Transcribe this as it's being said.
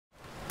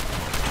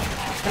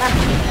Come on.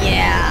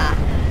 Yeah!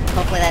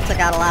 Hopefully that took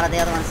out a lot of the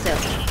other ones too.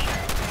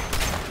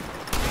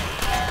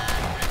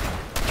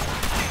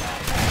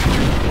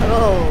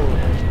 Oh!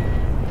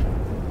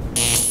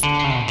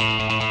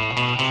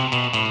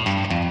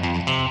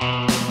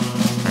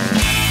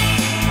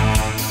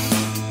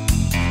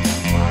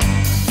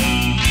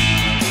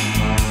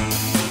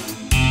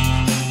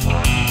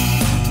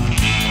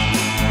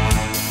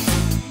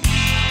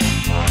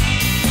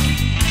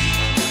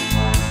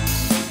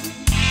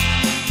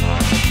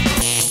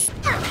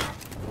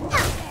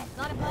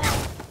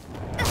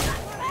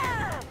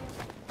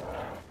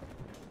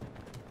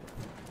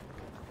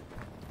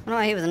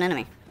 Oh, he was an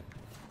enemy.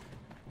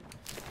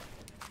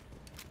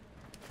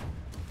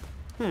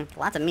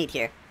 Lots of meat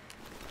here.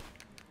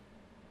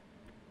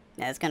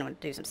 Yeah, it's gonna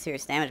do some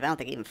serious damage, but I don't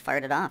think he even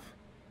fired it off.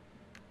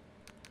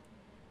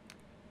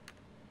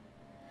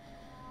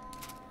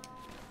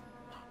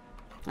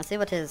 Let's see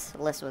what his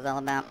list was all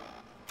about.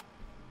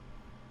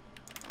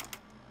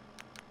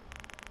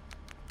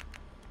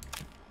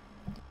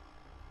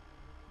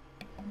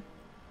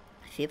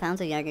 A few pounds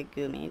of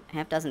goo meat,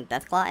 half dozen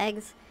deathclaw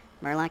eggs,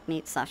 Murloc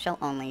meat, soft shell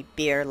only,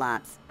 beer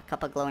lots, a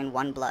cup of glowing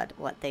one blood.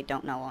 What they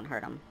don't know won't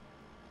hurt them.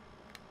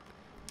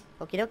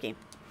 Okie dokie.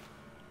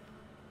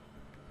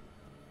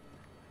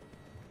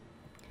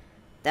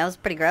 That was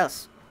pretty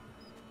gross.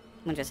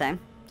 Wouldn't you say?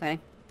 Sorry.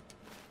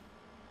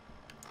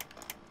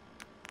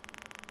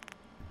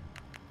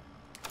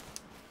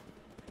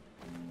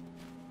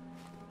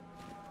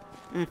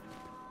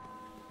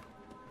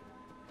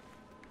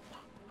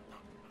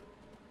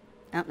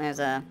 Oh, there's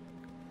a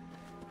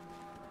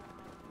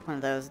one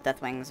of those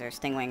death wings or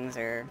sting wings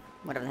or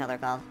whatever the hell they're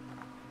called.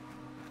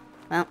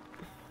 Well,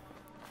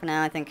 for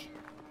now I think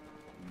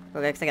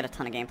we're good because I got a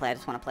ton of gameplay. I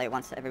just want to play it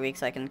once every week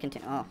so I can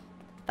continue. Oh,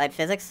 if I had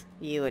physics,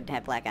 you would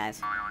have black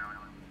eyes.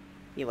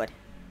 You would.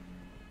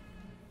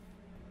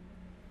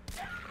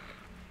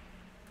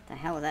 The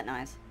hell was that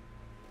noise?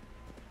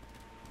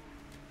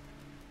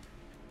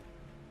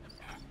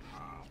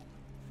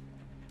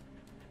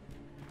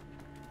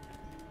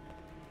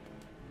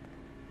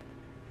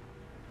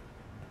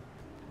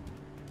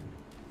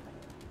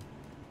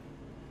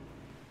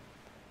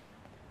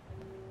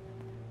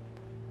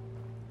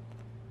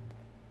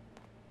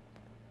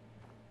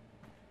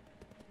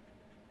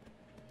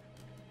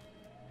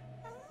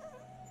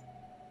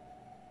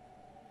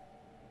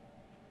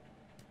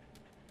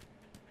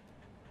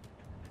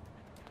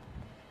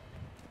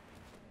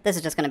 This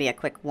is just going to be a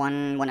quick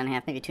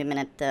 1.5, maybe 2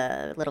 minute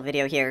little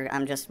video here.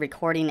 I'm just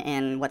recording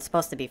in what's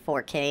supposed to be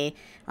 4K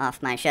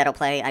off my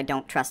Shadowplay. I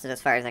don't trust it as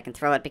far as I can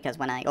throw it because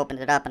when I opened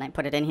it up and I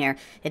put it in here,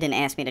 it didn't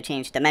ask me to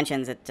change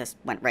dimensions. It just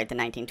went right to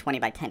 1920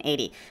 by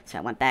 1080. So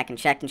I went back and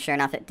checked, and sure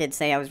enough, it did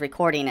say I was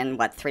recording in,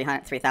 what,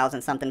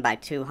 3,000 something by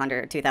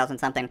 200, 2,000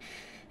 something.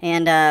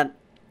 And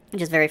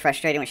just very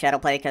frustrating with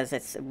Shadowplay because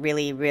it's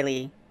really,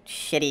 really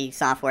shitty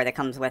software that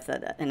comes with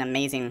an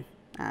amazing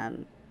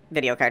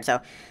video card.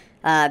 So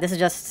this is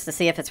just to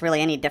see if it's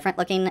really any different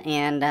looking,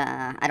 and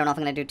I don't know if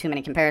I'm going to do too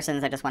many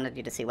comparisons. I just wanted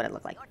you to see what it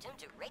looked like.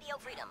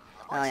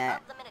 Oh yeah,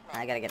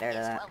 I gotta get rid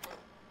of that.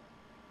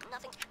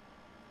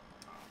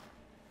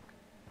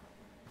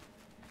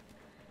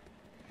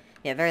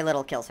 Yeah, very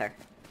little kills her.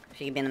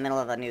 She could be in the middle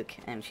of a nuke,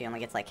 and she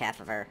only gets like half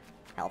of her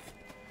health.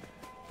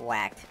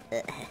 Whacked.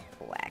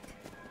 Whacked.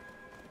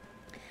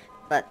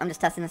 But I'm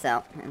just testing this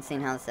out and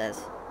seeing how this is.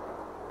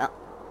 Oh.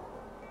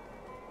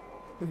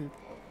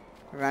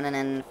 Running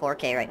in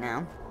 4K right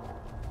now.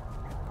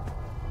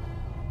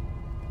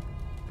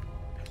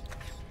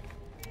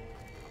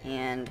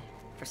 And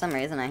for some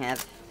reason I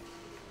have,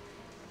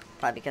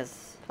 probably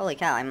because, holy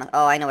cow,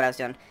 oh, I know what I was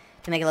doing.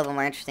 To make it a little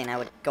more interesting, I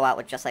would go out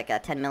with just like a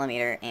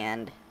 10mm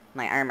and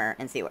my armor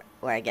and see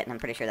where I get, and I'm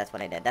pretty sure that's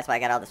what I did. That's why I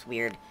got all this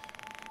weird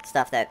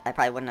stuff that I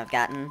probably wouldn't have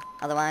gotten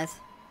otherwise.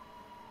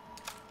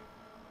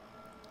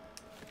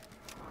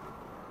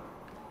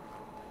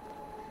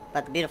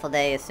 But the beautiful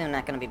day is soon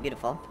not going to be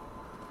beautiful.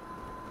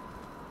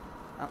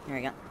 Oh, here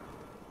we go.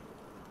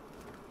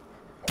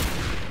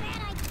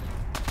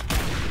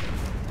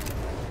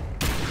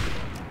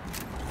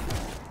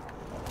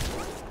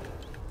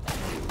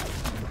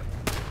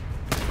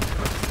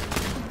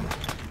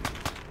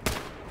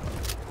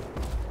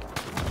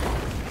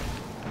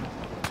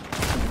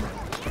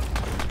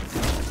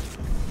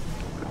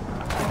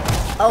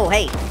 Oh,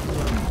 hey!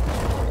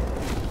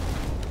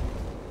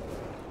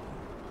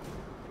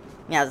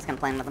 Yeah, I was just gonna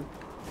play with him.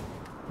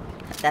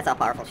 That's how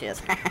powerful she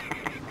is.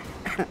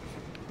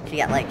 She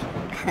got, like,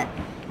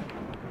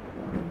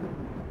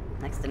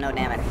 next to no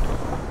damage.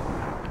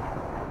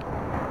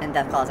 And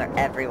death claws are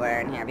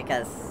everywhere in here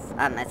because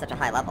I'm at such a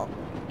high level.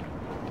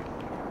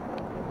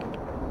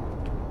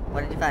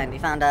 What did you find? You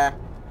found a...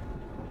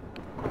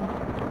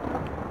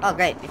 Oh,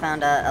 great. You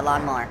found a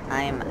lawnmower.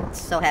 I am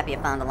so happy you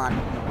found a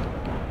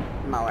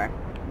lawnmower.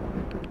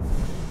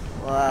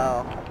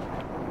 Whoa.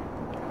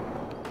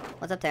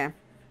 What's up there?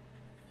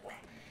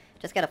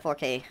 Just got a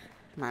 4K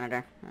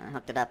monitor. I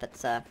hooked it up.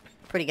 It's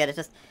pretty good. It's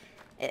just,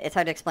 it's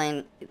hard to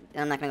explain.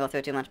 I'm not going to go through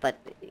it too much, but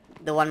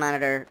the one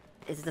monitor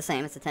is the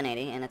same. It's a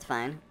 1080, and it's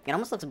fine. It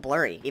almost looks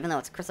blurry, even though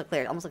it's crystal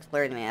clear. It almost looks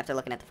blurry to me after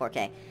looking at the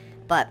 4K.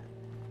 But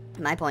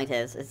my point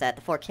is that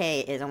the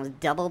 4K is almost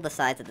double the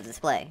size of the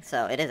display.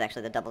 So it is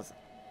actually the doubles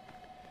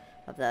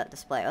of the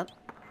display. Oh,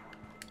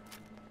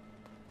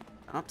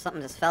 oh,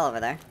 something just fell over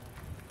there.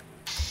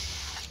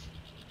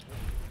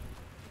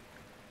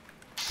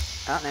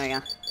 Oh, there we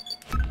go.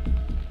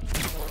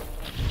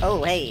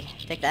 Oh, hey,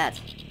 take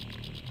that.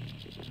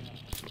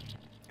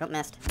 Oh,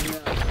 missed.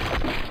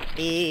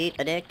 Eat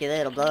a dick, you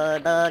little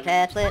blood bug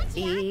hatchlet.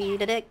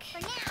 Eat a dick.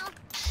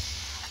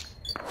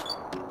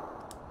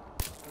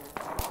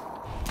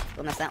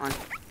 We'll miss that one.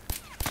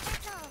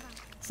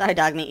 Sorry,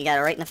 dogmeat, you got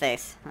it right in the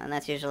face. And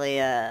that's usually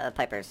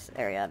Piper's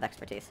area of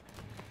expertise.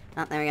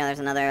 Oh, there we go, there's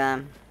another,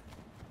 oh,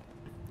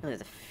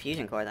 there's a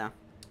fusion core, though.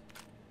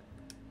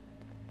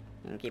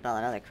 You can keep all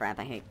that other crap.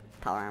 I hate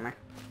power armor.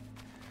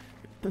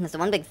 There's the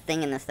one big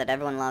thing in this that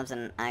everyone loves,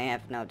 and I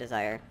have no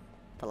desire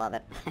to love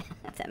it,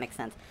 if that makes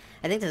sense.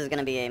 I think this is going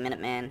to be a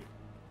Minuteman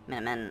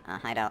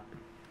hideout.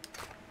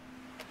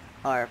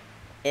 Or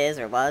is,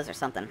 or was, or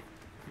something.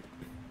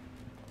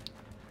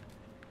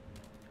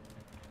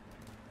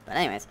 But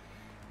anyways,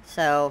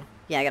 so,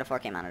 yeah, I got a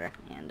 4K monitor,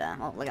 and,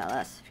 oh, look at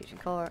this. Fusion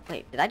core.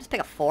 Wait, did I just pick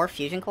up 4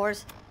 fusion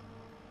cores?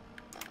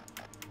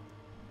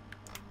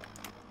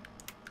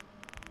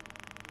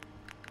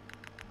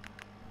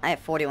 I have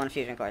 41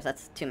 fusion cores.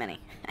 That's too many.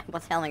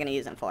 What the hell am I going to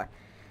use them for?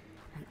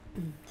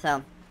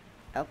 So,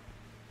 oh.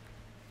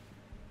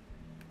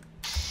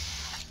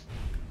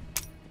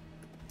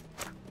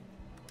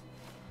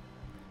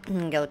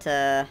 Go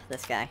to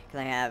this guy, because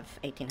I have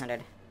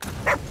 1800.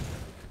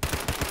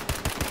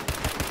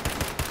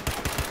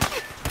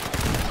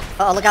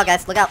 Oh, look out,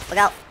 guys. Look out. Look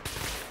out.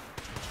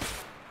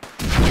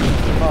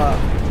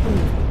 Whoa.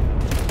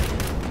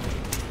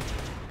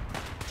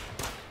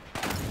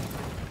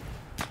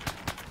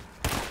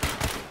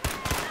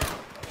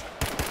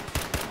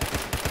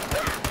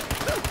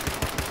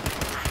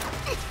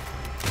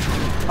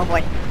 Oh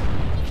boy.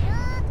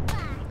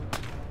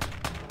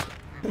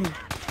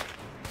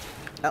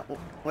 Oh,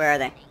 where are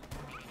they?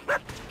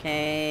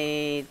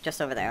 Okay, just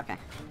over there, okay.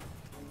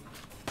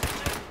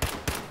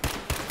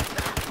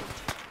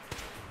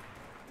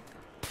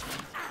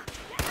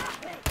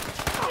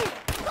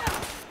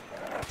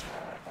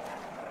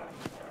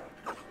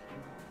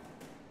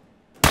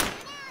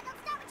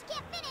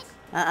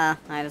 Uh-oh,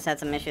 I just had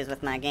some issues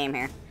with my game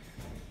here.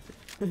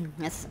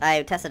 Yes,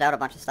 I tested out a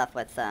bunch of stuff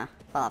with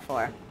Fallout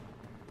 4.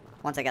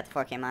 Once I got the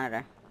 4K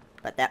monitor.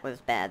 But that was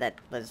bad. That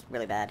was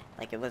really bad.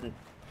 Like, it wasn't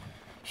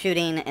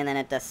shooting, and then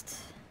it just...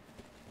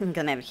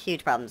 Because I'm having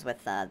huge problems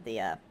with the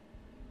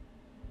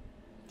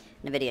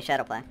NVIDIA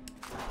Shadowplay.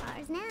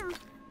 Ours now.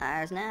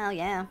 Ours now,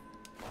 yeah.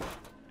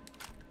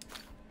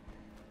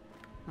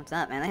 What's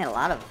up, man? They had a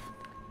lot of...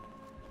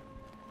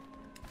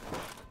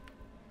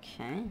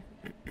 Okay.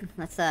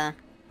 Let's,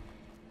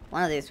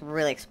 one of these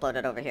really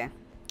exploded over here.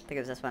 I think it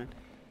was this one.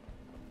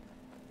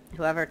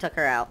 Whoever took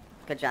her out,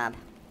 good job.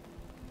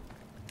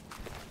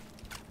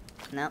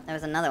 No, there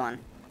was another one.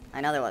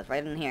 I know there was,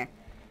 right in here.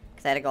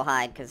 Because I had to go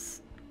hide,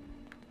 because...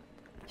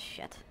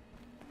 Shit.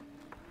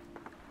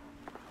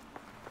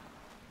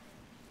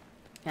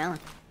 Yeah.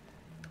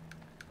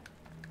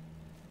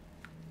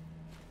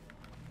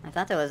 I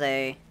thought there was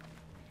a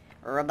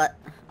robot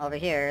over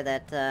here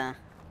that,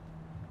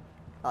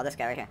 Oh, this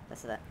guy right here.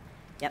 This is it.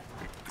 Yep.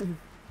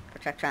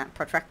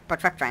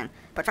 Protractron.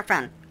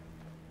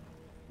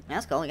 Yeah,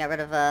 that's cool. We got rid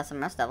of, some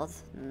rust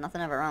devils.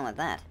 Nothing ever wrong with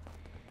that.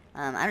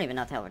 I don't even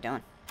know what the hell we're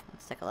doing.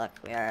 Let's take a look.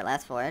 We are at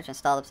last voyage.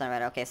 Install the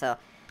generator. Okay, so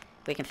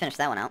we can finish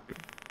that one out.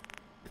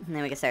 And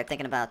then we can start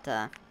thinking about,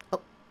 oh.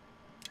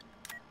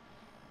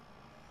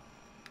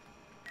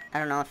 I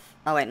don't know if...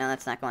 Oh, wait, no,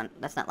 that's not going...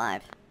 That's not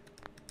live.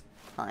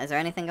 Well, is there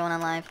anything going on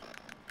live?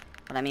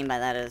 What I mean by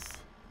that is...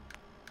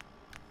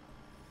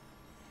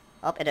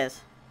 Oh, it is.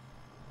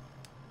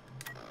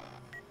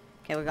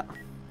 Okay,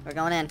 we're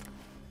going in.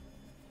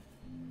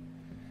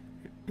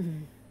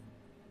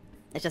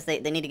 It's just they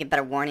need to get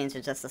better warnings.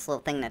 It's just this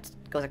little thing that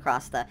goes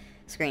across the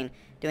screen.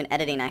 Doing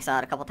editing, I saw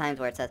it a couple times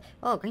where it says,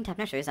 "Oh, Green Top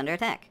Nursery is under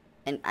attack,"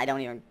 and I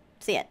don't even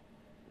see it.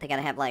 They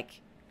gotta have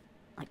like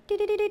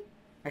doo-doo-doo-doo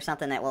or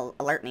something that will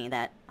alert me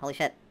that holy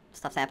shit,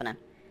 stuff's happening.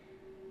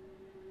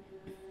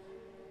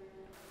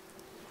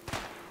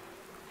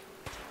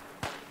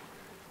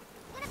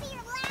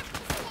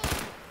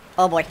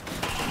 Oh boy.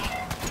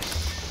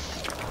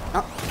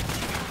 Oh.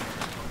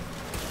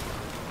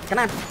 Come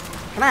on.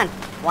 Come on.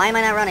 Why am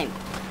I not running?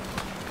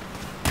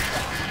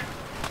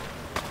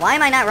 Why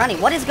am I not running?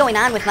 What is going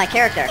on with my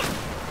character?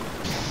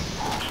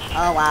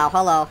 Oh wow,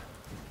 hello.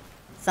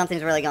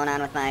 Something's really going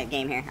on with my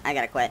game here. I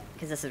gotta quit,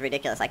 because this is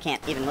ridiculous. I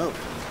can't even move.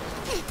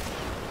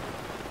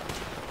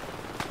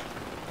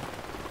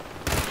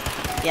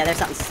 Yeah, there's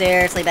something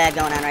seriously bad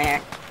going on right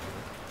here.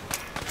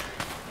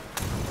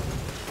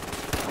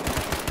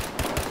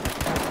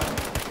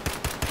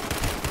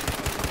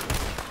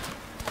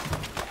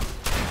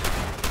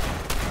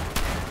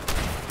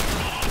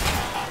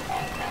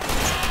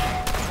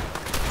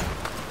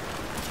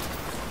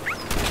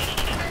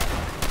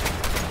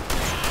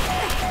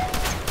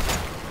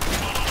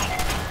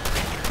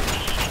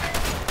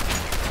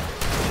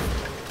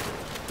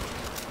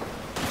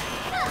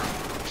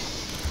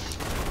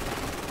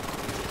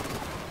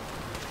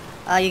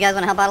 You guys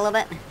want to help out a little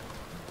bit?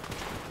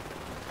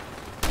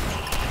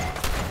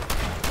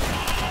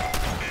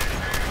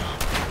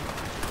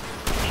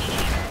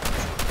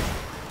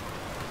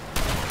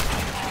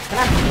 Come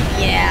on.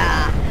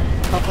 Yeah.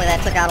 Hopefully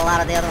that took out a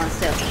lot of the other ones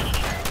too.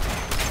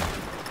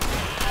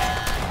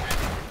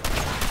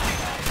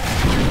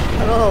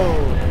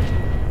 Oh.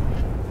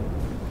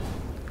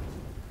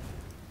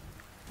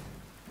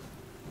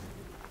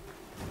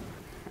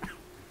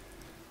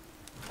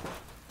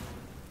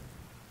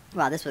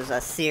 Wow, this was a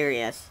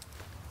serious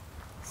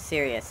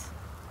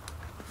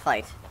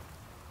fight.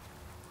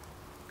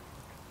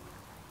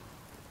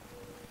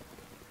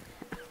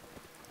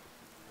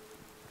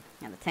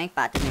 Yeah, the tank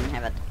bot didn't even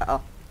have it.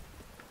 Uh-oh.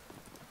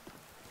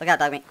 Look out,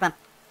 dogmeat. Come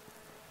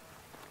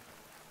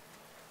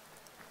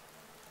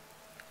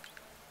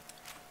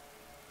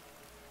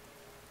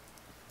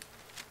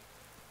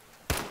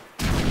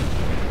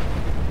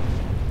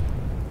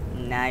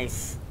on.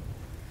 Nice.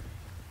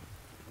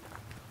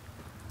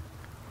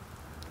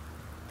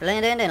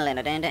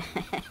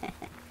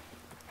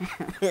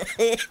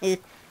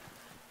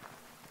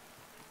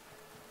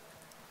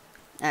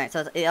 Alright,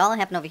 so it all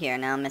happened over here.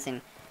 Now I'm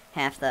missing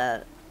half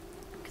the...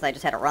 Because I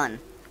just had to run.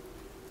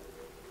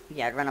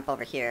 Yeah, I'd run up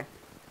over here.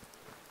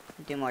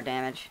 Do more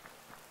damage.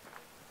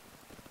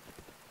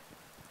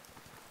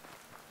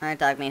 Alright,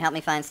 dogmeat, help me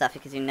find stuff,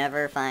 because you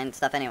never find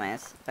stuff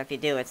anyways. Or if you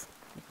do, it's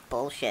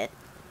bullshit.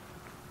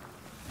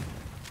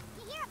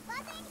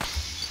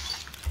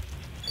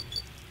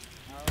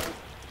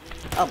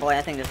 Oh boy,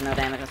 I think there's no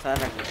damage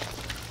whatsoever.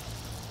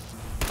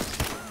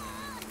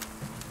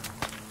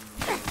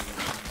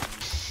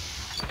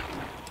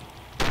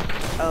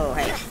 Oh,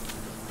 hey.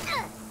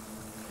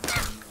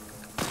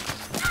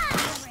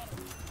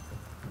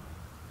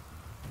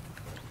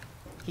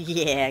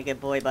 Yeah,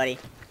 good boy, buddy.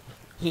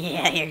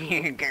 Yeah,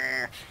 you're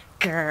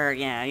grr,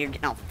 yeah, you're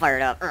getting all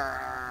fired up.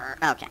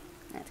 Okay,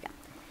 let's go.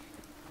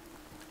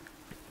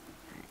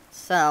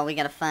 So, we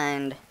gotta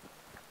find...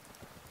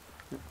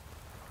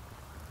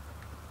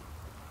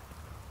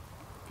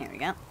 Here we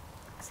go.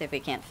 See if we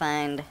can't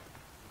find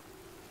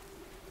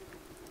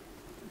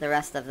the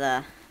rest of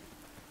the...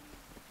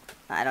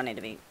 I don't need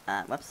to be...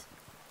 whoops.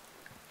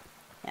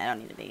 Yeah, I don't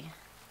need to be...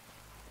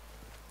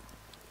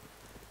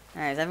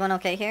 Alright, is everyone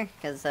okay here?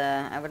 Because,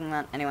 I wouldn't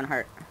want anyone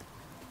hurt.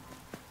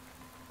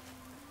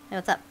 Hey,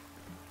 what's up?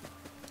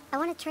 I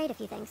want to trade a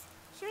few things.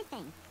 Sure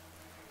thing.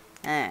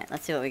 Alright,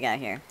 let's see what we got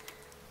here.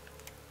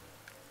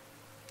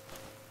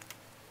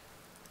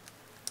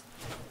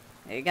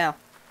 There you go.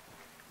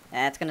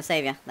 That's gonna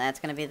save you.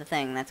 That's gonna be the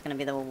thing. That's gonna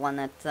be the one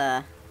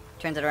that,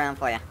 turns it around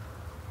for you.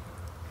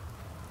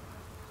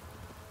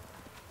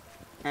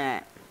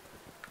 Alright.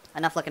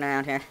 Enough looking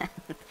around here.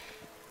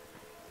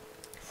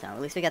 So, at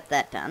least we got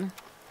that done.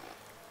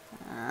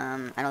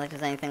 I don't think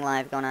there's anything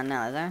live going on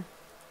now, is there?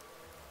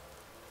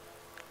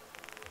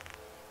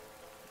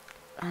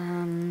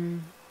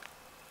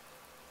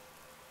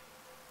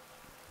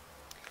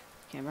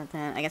 Okay, about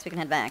that. I guess we can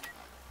head back.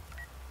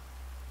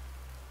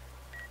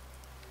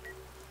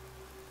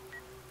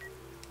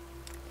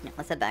 Yeah,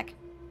 let's head back.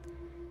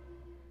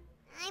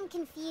 I'm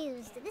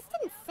confused. This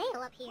didn't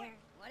sail up here.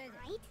 What is it?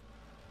 Right?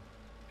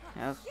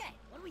 Oh. Shit!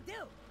 What do we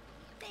do?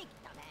 Think,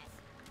 dumbass.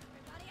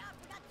 Everybody up!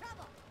 We got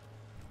trouble.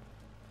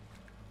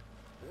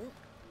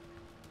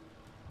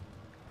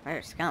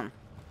 Where's scum?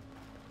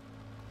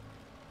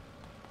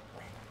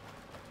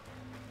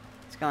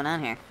 What's going on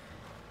here?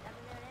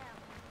 Nothing there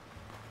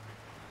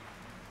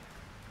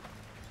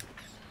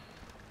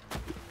now.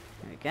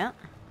 There we go.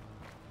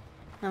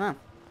 Oh well.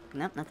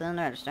 Nope, nothing on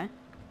the register.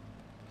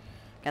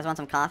 Guys want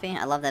some coffee?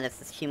 I love that it's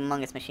this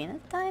humongous machine. A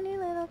tiny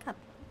little cup.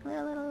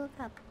 Little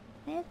cup.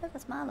 It's just a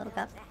small little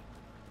cup.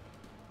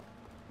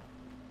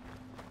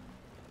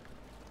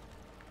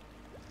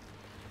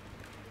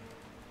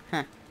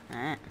 Huh.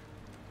 Alright.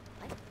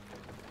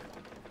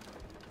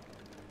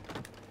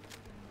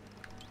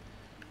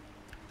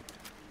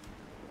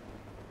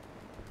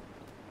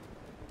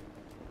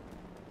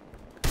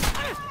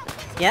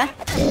 Yeah?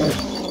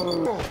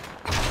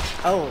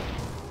 Oh.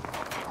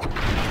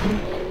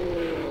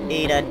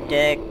 Eat a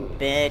dick,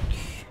 bitch.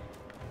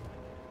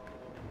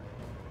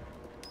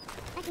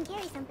 I can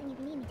carry something if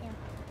you need me to.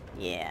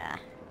 Yeah.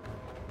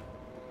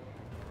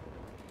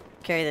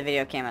 Carry the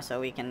video camera so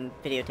we can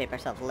videotape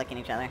ourselves licking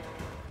each other.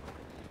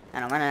 I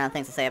don't know, running out of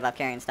things to say about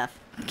carrying stuff.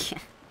 Oh,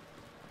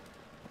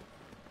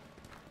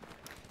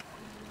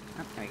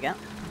 there we go.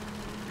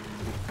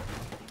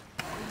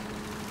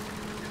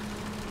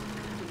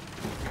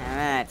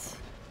 Alright.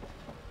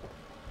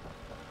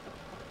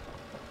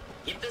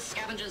 If the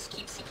scavengers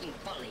keep seeking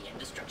folly and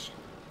destruction,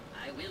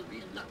 I will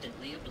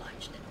reluctantly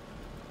oblige them.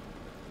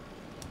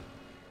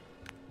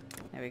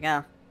 There we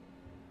go.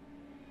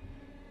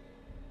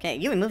 Okay,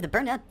 you remove the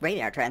burned out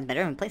radar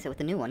transmitter and replace it with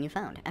the new one you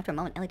found. After a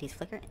moment, LEDs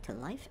flicker into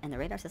life and the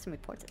radar system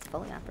reports it's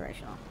fully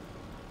operational.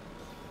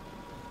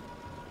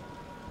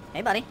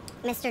 Hey, buddy.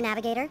 Mr.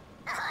 Navigator?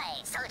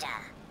 Ahoy, soldier.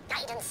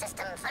 Guidance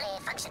system fully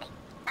functioning.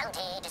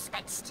 Bounty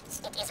dispatched.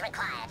 It is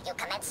required you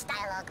commence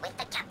dialogue with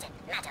the captain,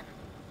 madam.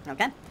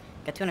 Okay.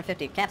 Got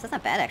 250 caps. That's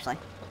not bad, actually.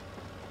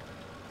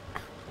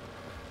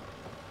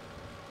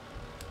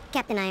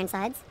 Captain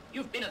Ironsides.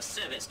 You've been of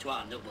service to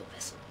our noble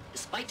vessel.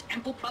 Despite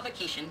ample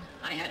provocation,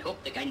 I had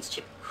hoped the guidance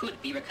chip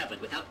could be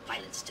recovered without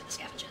violence to the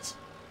scavengers.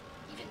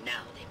 Even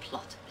now, they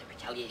plot their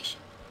retaliation.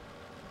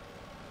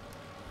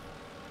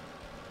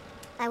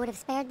 I would have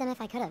spared them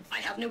if I could have. I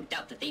have no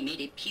doubt that they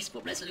made a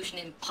peaceful resolution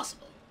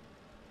impossible.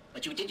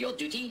 But you did your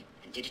duty,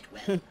 and did it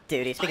well.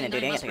 Duty. Speaking of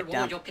duty, I must gotta take a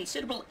reward dump. your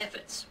considerable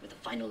efforts with the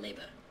final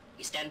labor.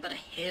 We stand but a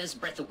hair's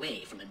breadth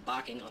away from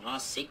embarking on our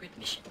sacred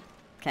mission.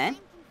 Okay. I'm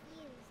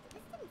confused.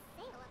 This didn't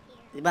sail up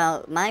here.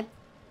 Well, my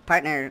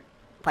partner,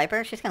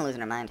 Piper, she's kind of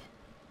losing her mind.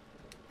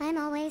 I'm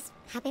always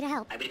happy to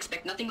help. I would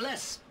expect nothing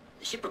less.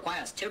 The ship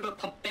requires turbo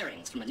pump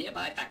bearings from a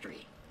nearby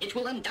factory. It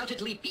will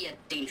undoubtedly be a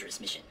dangerous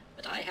mission,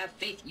 but I have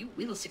faith you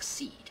will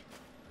succeed.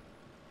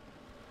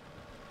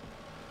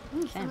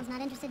 Someone's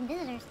not interested in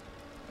visitors.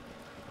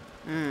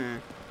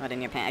 What,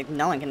 in your pants?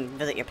 No one can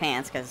visit your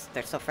pants because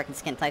they're so freaking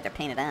skin tight they're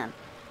painted on.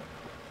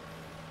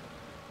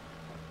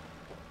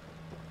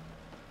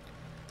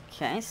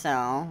 Okay,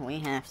 so we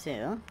have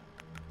to...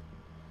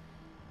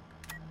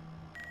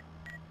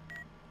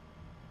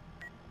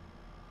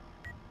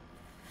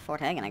 Fort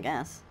Hagen, I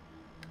guess.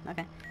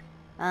 Okay.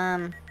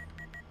 Yeah,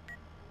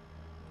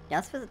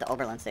 let's visit the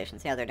Oberlin station,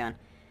 see how they're doing.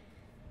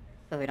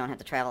 So we don't have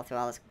to travel through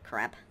all this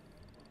crap.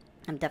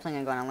 I'm definitely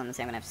gonna go on a limb and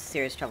say I'm gonna have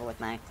serious trouble with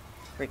my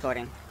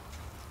recording.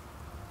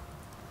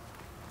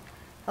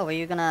 Oh, were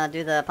you gonna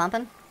do the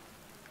pumping?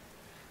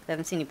 I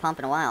haven't seen you pump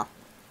in a while.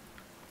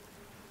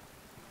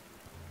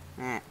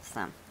 Alright,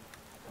 so.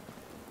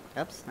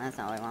 Oops, that's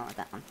not what I want with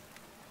that one.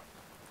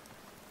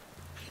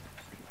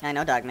 I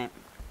know, dogmeat.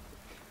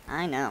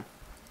 I know.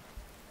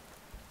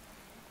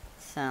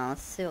 So,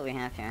 let's see what we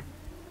have here.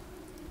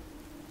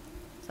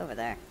 It's over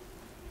there.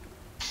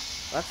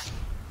 Whoops.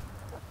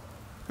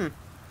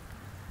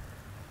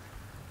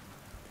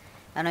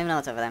 I don't even know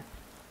what's over there.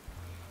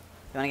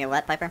 You wanna get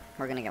wet, Piper?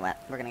 We're gonna get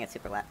wet. We're gonna get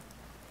super wet.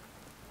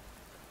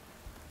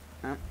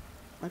 Oh,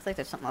 looks like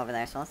there's something over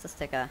there, so let's just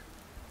take a...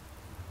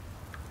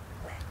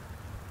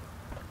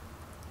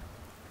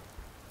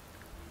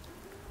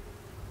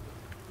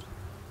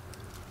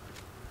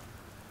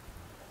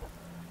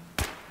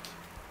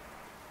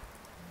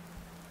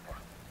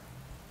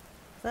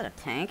 Is that a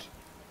tank?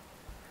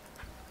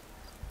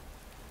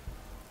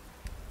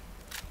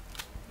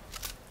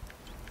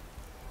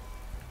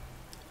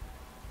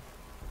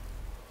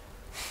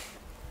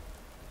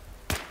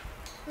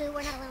 Blue,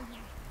 we're not alone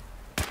here.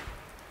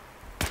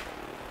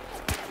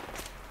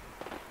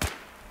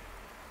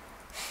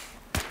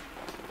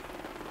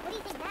 What do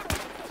you think that was?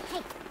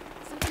 Hey,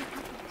 something's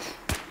coming.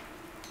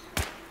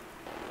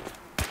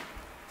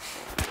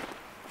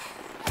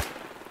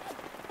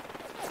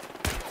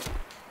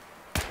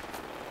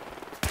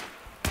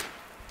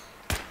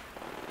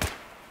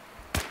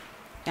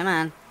 Come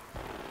on.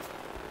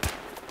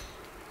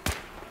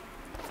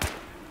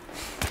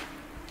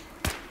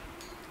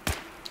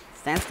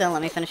 Stand still,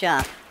 let me finish you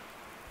off.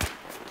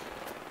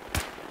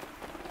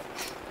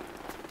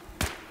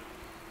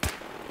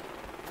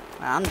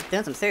 Wow, I'm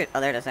doing some serious...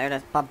 Oh, there it is, there it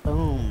is.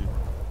 Ba-boom.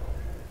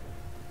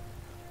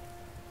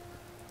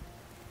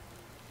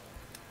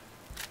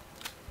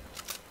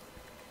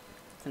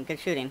 Some good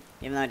shooting,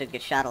 even though I did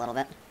get shot a little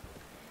bit.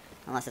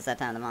 Unless it's that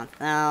time of the month.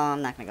 No,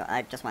 I'm not gonna go.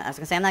 I was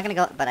gonna say I'm not gonna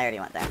go, but I already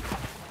went there.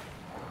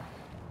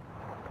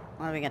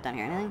 What do we got down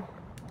here? Anything?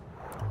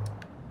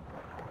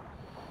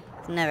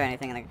 It's never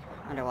anything in the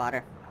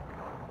underwater.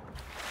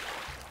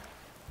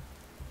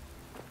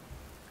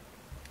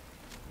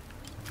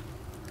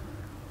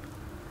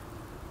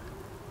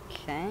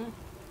 Okay.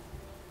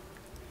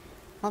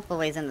 Multiple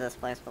ways into this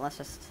place, but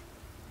let's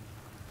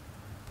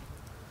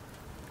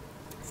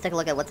take a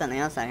look at what's on the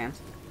outside here.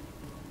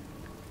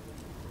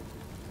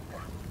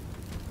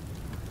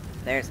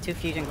 There's 2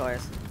 fusion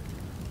cores.